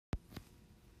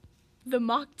the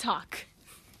Mock Talk.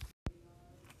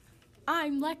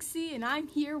 I'm Lexi, and I'm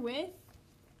here with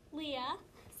Leah,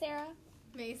 Sarah,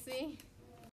 Macy.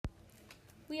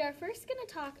 we are first going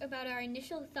to talk about our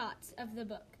initial thoughts of the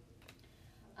book.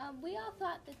 we all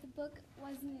thought that the book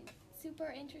wasn't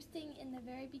super interesting in the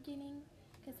very beginning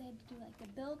because they had to do like the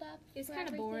build-up. It was for kind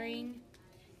of everything. boring.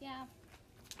 Yeah.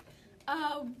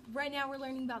 Right now we're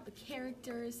learning about the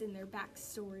characters and their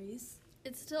backstories.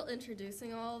 It's still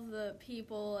introducing all of the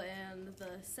people and the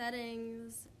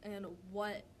settings and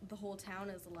what the whole town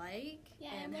is like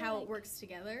and how it works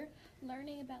together.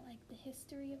 Learning about like the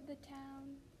history of the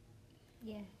town.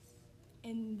 Yes.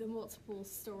 And the multiple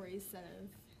stories that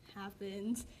have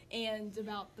happened, and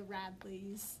about the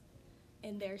Radleys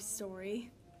and their story.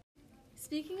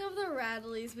 Speaking of the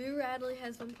Radleys, Boo Radley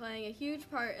has been playing a huge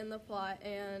part in the plot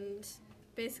and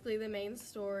basically the main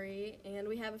story, and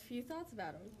we have a few thoughts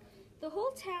about him. The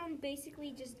whole town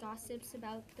basically just gossips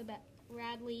about the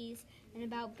Radleys and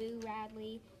about Boo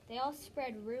Radley. They all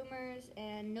spread rumors,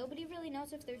 and nobody really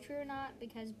knows if they're true or not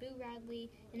because Boo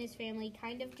Radley and his family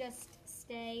kind of just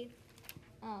stay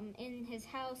in his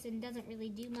house and doesn't really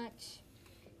do much.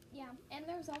 Yeah, and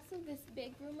there's also this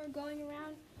big rumor going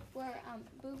around where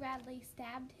Boo Radley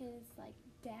stabbed his like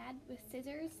dad with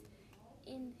scissors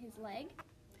in his leg.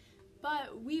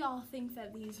 But we all think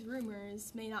that these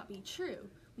rumors may not be true.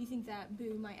 We think that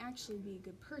Boo might actually be a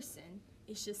good person.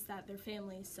 It's just that their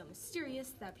family is so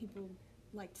mysterious that people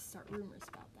like to start rumors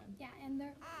about them. Yeah, and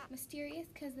they're mysterious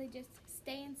because they just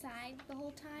stay inside the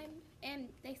whole time. And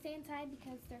they stay inside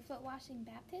because they're foot-washing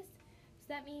Baptists.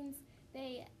 So that means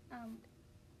they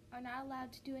are not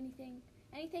allowed to do anything.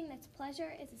 Anything that's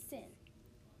pleasure is a sin.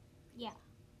 Yeah.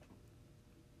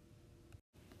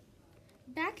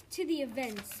 Back to the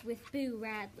events with Boo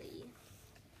Radley.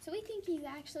 So we think he's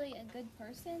actually a good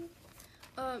person.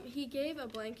 He gave a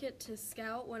blanket to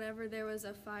Scout whenever there was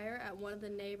a fire at one of the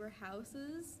neighbor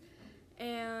houses,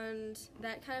 and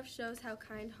that kind of shows how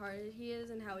kind-hearted he is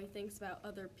and how he thinks about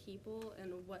other people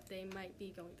and what they might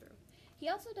be going through. He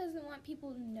also doesn't want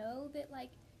people to know that like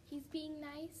he's being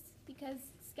nice because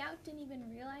Scout didn't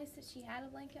even realize that she had a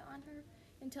blanket on her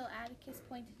until Atticus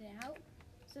pointed it out.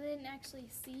 So they didn't actually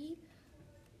see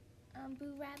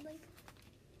Boo Radley.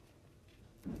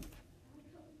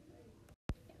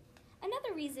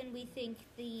 Another reason we think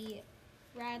the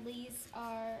Radleys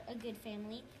are a good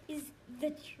family is the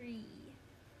tree.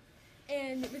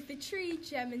 And with the tree,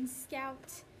 Jem and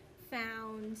Scout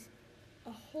found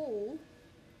a hole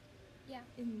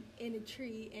in a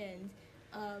tree, and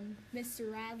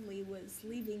Mr. Radley was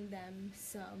leaving them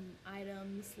some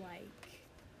items like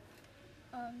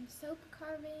Soap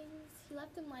carvings. He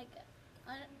left them like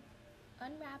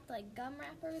unwrapped like gum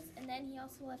wrappers, and then he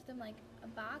also left them like a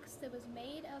box that was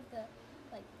made of the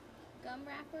like gum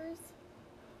wrappers.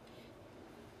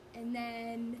 And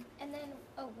then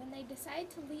when they decided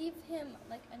to leave him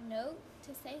like a note to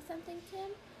say something to him,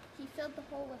 he filled the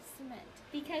hole with cement.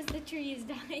 Because the tree is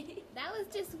dying. That was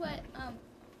just what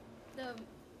the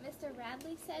Mr.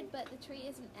 Radley said, but the tree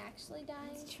isn't actually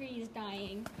dying. The tree is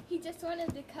dying. He just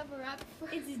wanted to cover up for...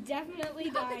 It's definitely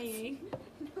dying.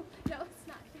 No, it's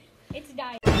not. It's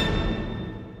dying.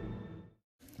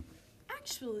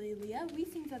 Actually, Leah, we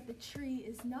think that the tree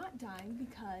is not dying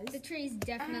because The tree is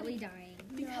definitely dying.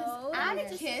 No,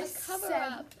 Atticus just a cover said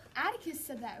up. Atticus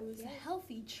said that it was a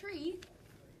healthy tree.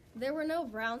 There were no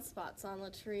brown spots on the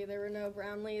tree. There were no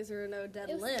brown leaves. There were no dead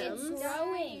It's limbs.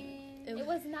 growing. It It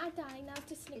was not dying. That was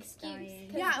just an It's excuse. dying.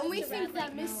 'Cause Yeah, and we Mr. think that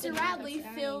Radley- Mr. No, Radley it's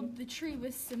dying. filled the tree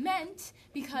with cement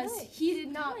because No, he did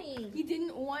not. dying. He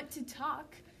didn't want to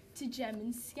talk to Jem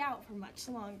and Scout for much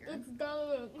longer. It's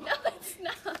dying. No, it's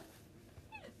not.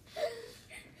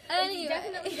 It's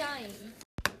definitely dying.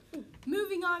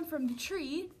 Moving on from the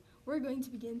tree, we're going to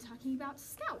begin talking about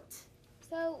Scout.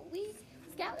 So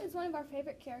Scout is one of our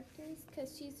favorite characters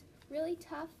because she's really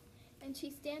tough and she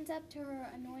stands up to her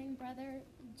annoying brother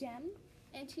Jem,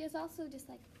 and she is also just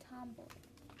like a tomboy.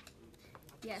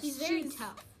 Yes, She's very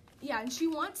tough. Yeah, and she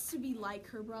wants to be like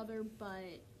her brother,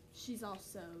 but she's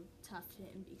also tough to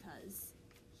him because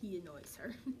he annoys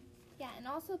her. Yeah, and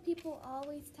also people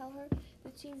always tell her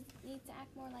that she needs to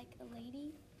act more like a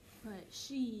lady. But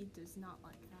she does not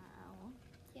like that at all.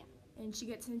 Yeah. And she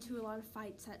gets into a lot of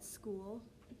fights at school.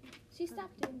 She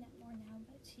stopped doing that more now,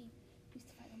 but she used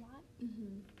to fight a lot.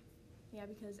 Mm-hmm. Yeah,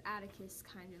 because Atticus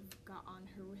kind of got on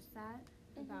her with that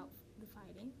about the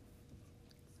fighting.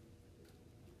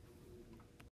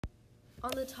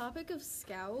 On the topic of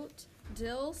Scout,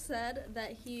 Dill said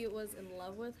that he was in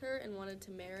love with her and wanted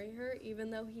to marry her, even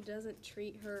though he doesn't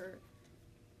treat her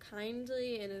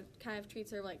kindly and it kind of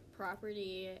treats her like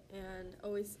property and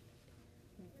always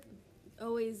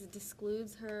always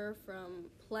excludes her from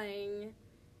playing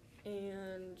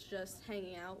and just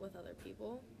hanging out with other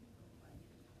people.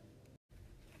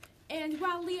 And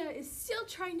while Leah is still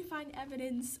trying to find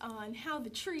evidence on how the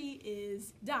tree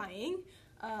is dying,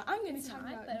 I'm going to talk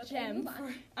about Jem.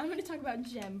 I'm going to talk about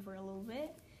Jem for a little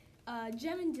bit.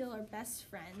 Jem and Dill are best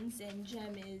friends, and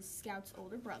Jem is Scout's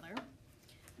older brother.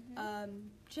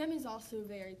 Jem is also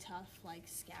very tough, like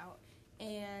Scout,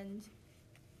 and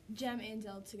Jem and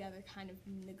Dill together kind of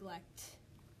neglect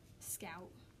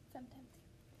Scout. Sometimes.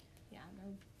 Yeah,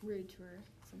 they're rude to her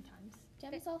sometimes.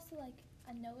 Jem is also like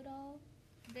a know-it-all.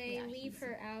 They leave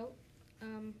her out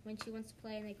when she wants to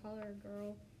play, and they call her a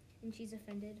girl, and she's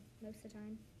offended most of the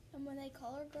time. And when they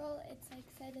call her girl, it's like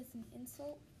said as an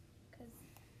insult, because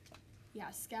yeah,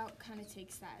 Scout kind of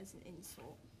takes that as an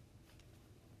insult.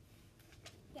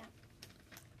 Yeah.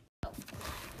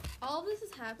 All of this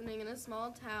is happening in a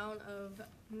small town of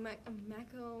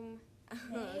Macomb,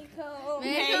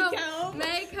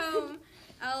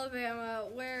 Alabama,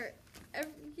 where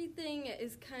everything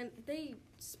is they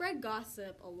spread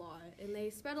gossip a lot, and they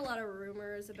spread a lot of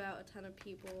rumors about a ton of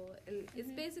people, and it's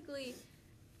basically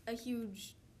a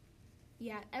huge...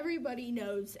 Yeah, everybody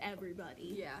knows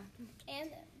everybody. Yeah.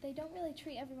 And they don't really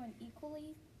treat everyone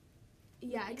equally.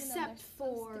 Yeah, except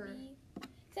for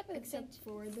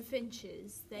the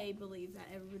Finches. They believe that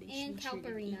everybody should be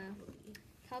treated equally.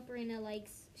 Calparina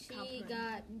she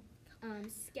got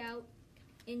Scout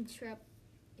in trouble.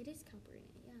 It is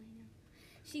Calparina, yeah, I know.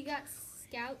 She got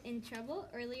Scout in trouble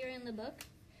earlier in the book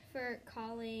for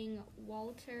calling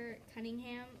Walter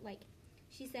Cunningham,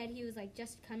 she said he was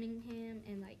just Cunningham,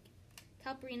 and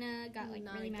Calparina got really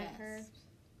mad at her.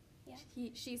 Yeah.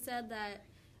 She said that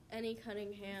any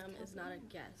Cunningham is not a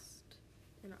guest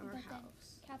in our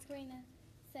house. Calparina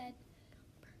said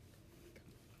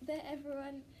that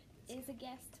everyone is a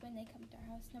guest when they come to our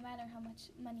house, no matter how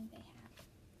much money they have.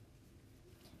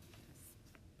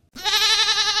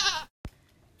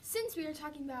 Since we were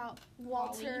talking about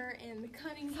Walter and the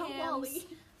Cunninghams,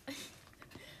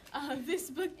 this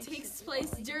book takes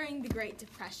place during the Great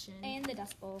Depression. And the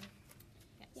Dust Bowl.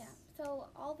 Yes. Yeah, so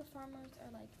all the farmers are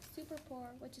super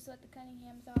poor, which is what the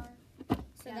Cunninghams are.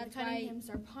 So that's why Cunninghams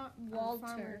are Walter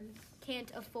farmers.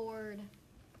 Can't afford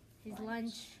his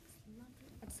lunch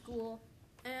at school,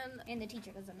 and the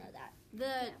teacher doesn't know that.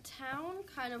 The town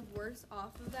kind of works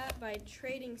off of that by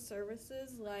trading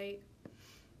services.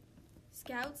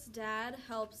 Scout's dad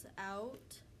helps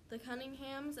out the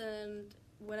Cunninghams, and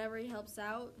whenever he helps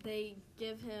out, they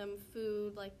give him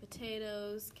food like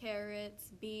potatoes,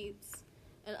 carrots, beets,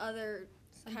 and other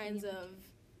kinds of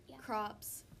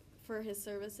crops for his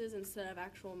services instead of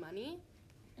actual money.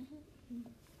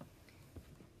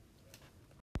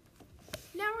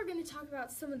 Now we're going to talk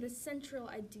about some of the central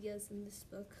ideas in this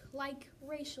book, like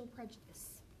racial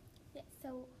prejudice. Yeah,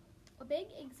 so a big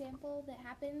example that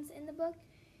happens in the book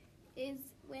is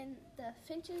when the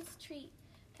Finches treat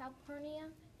Calpurnia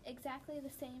exactly the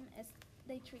same as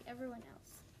they treat everyone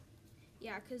else.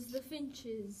 Yeah, because the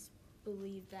Finches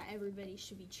believe that everybody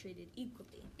should be treated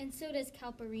equally. And so does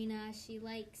Calparina. She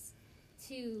likes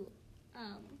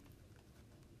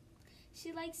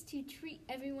to treat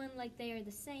everyone like they are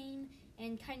the same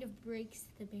and kind of breaks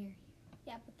the barrier.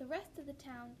 Yeah, but the rest of the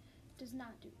town does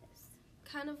not do this.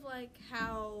 Kind of like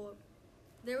how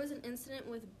there was an incident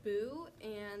with Boo,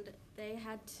 and they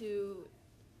had to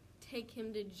take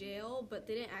him to jail, but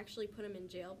they didn't actually put him in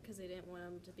jail because they didn't want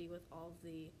him to be with all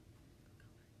the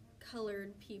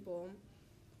colored people.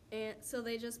 And so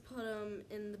they just put him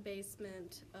in the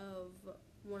basement of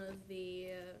one of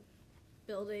the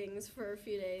buildings for a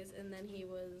few days, and then he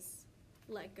was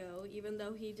let go, even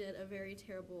though he did a very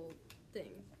terrible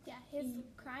thing. Yeah, his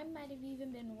crime might have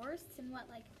even been worse than what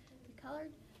the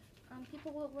colored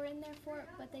people were in there for,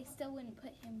 but they still wouldn't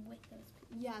put him with those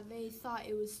people. Yeah, they thought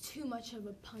it was too much of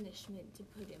a punishment to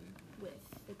put him with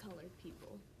the colored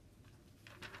people.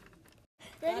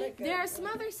 There are some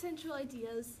other central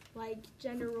ideas, like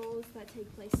gender roles, that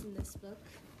take place in this book.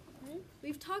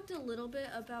 We've talked a little bit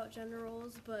about gender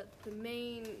roles, but the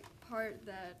main part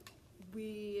that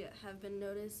we have been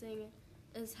noticing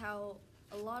is how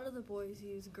a lot of the boys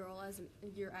use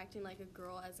you're acting like a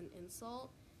girl as an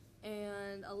insult.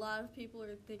 And a lot of people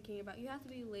are thinking about, you have to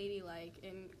be ladylike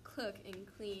and cook and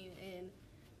clean and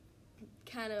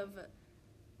kind of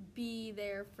be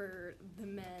there for the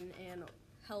men and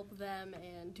help them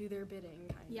and do their bidding.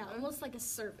 Yeah, almost like a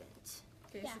servant,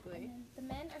 basically. Yeah, and the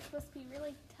men are supposed to be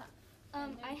really tough.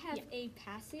 I have a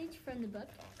passage from the book.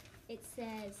 It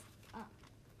says,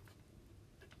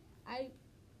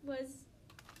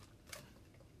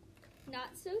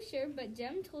 Not so sure, but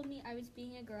Jem told me I was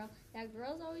being a girl, that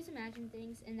girls always imagine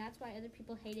things, and that's why other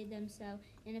people hated them so.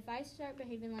 And if I start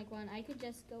behaving like one, I could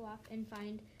just go off and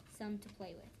find some to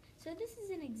play with. So this is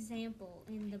an example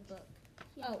in the book.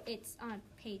 Yeah. Oh, it's on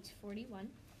page 41.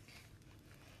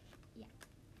 Yeah.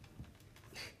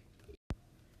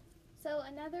 So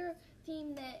another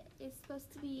theme that is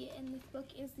supposed to be in this book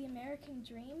is the American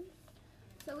dream.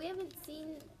 So we haven't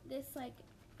seen this like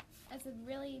as a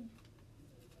really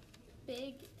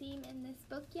big theme in this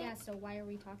book yet. Yeah, so why are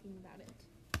we talking about it?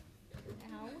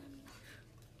 Ow.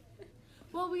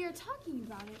 Well, we are talking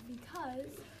about it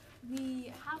because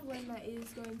we have one that is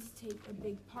going to take a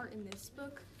big part in this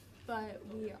book, but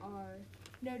we are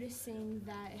noticing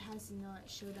that it has not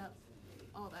showed up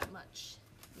all that much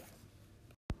yet.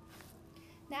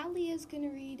 Now Leah's going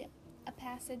to read a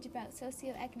passage about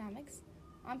socioeconomics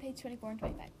on page 24 and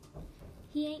 25.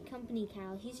 He ain't company,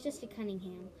 Cal. He's just a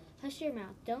Cunningham. Hush your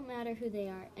mouth. Don't matter who they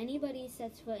are. Anybody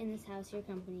sets foot in this house, your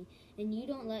company. And you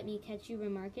don't let me catch you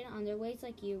remarking on their ways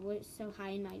like you were so high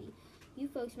and mighty. You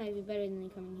folks might be better than the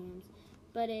Cunninghams,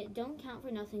 but it don't count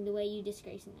for nothing the way you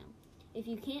disgracing them. If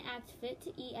you can't act fit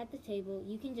to eat at the table,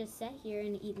 you can just sit here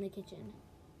and eat in the kitchen.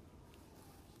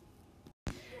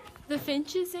 The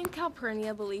Finches in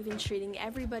Calpurnia believe in treating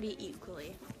everybody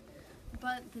equally.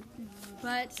 But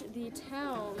the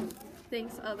town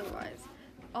thinks otherwise.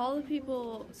 All the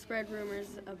people spread rumors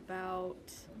about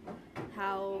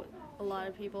how a lot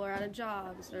of people are out of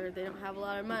jobs or they don't have a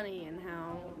lot of money, and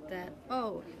how that,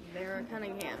 oh, they're a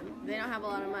Cunningham. They don't have a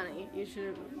lot of money. You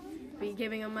shouldn't be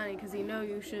giving them money because you know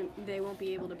they won't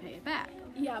be able to pay it back.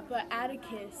 Yeah, but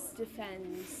Atticus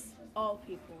defends all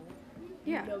people,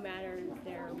 no matter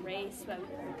their race, whether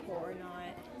they're poor or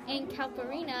not. And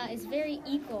Calpurnia is very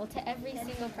equal to every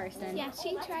single person. Yeah,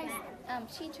 she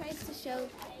tries to show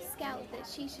Scout that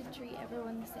she should treat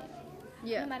everyone the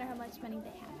same, no matter how much money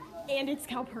they have. And it's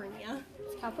Calpurnia.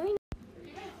 It's Calpurnia.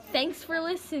 Thanks for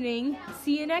listening.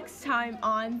 See you next time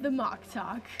on The Mock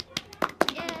Talk.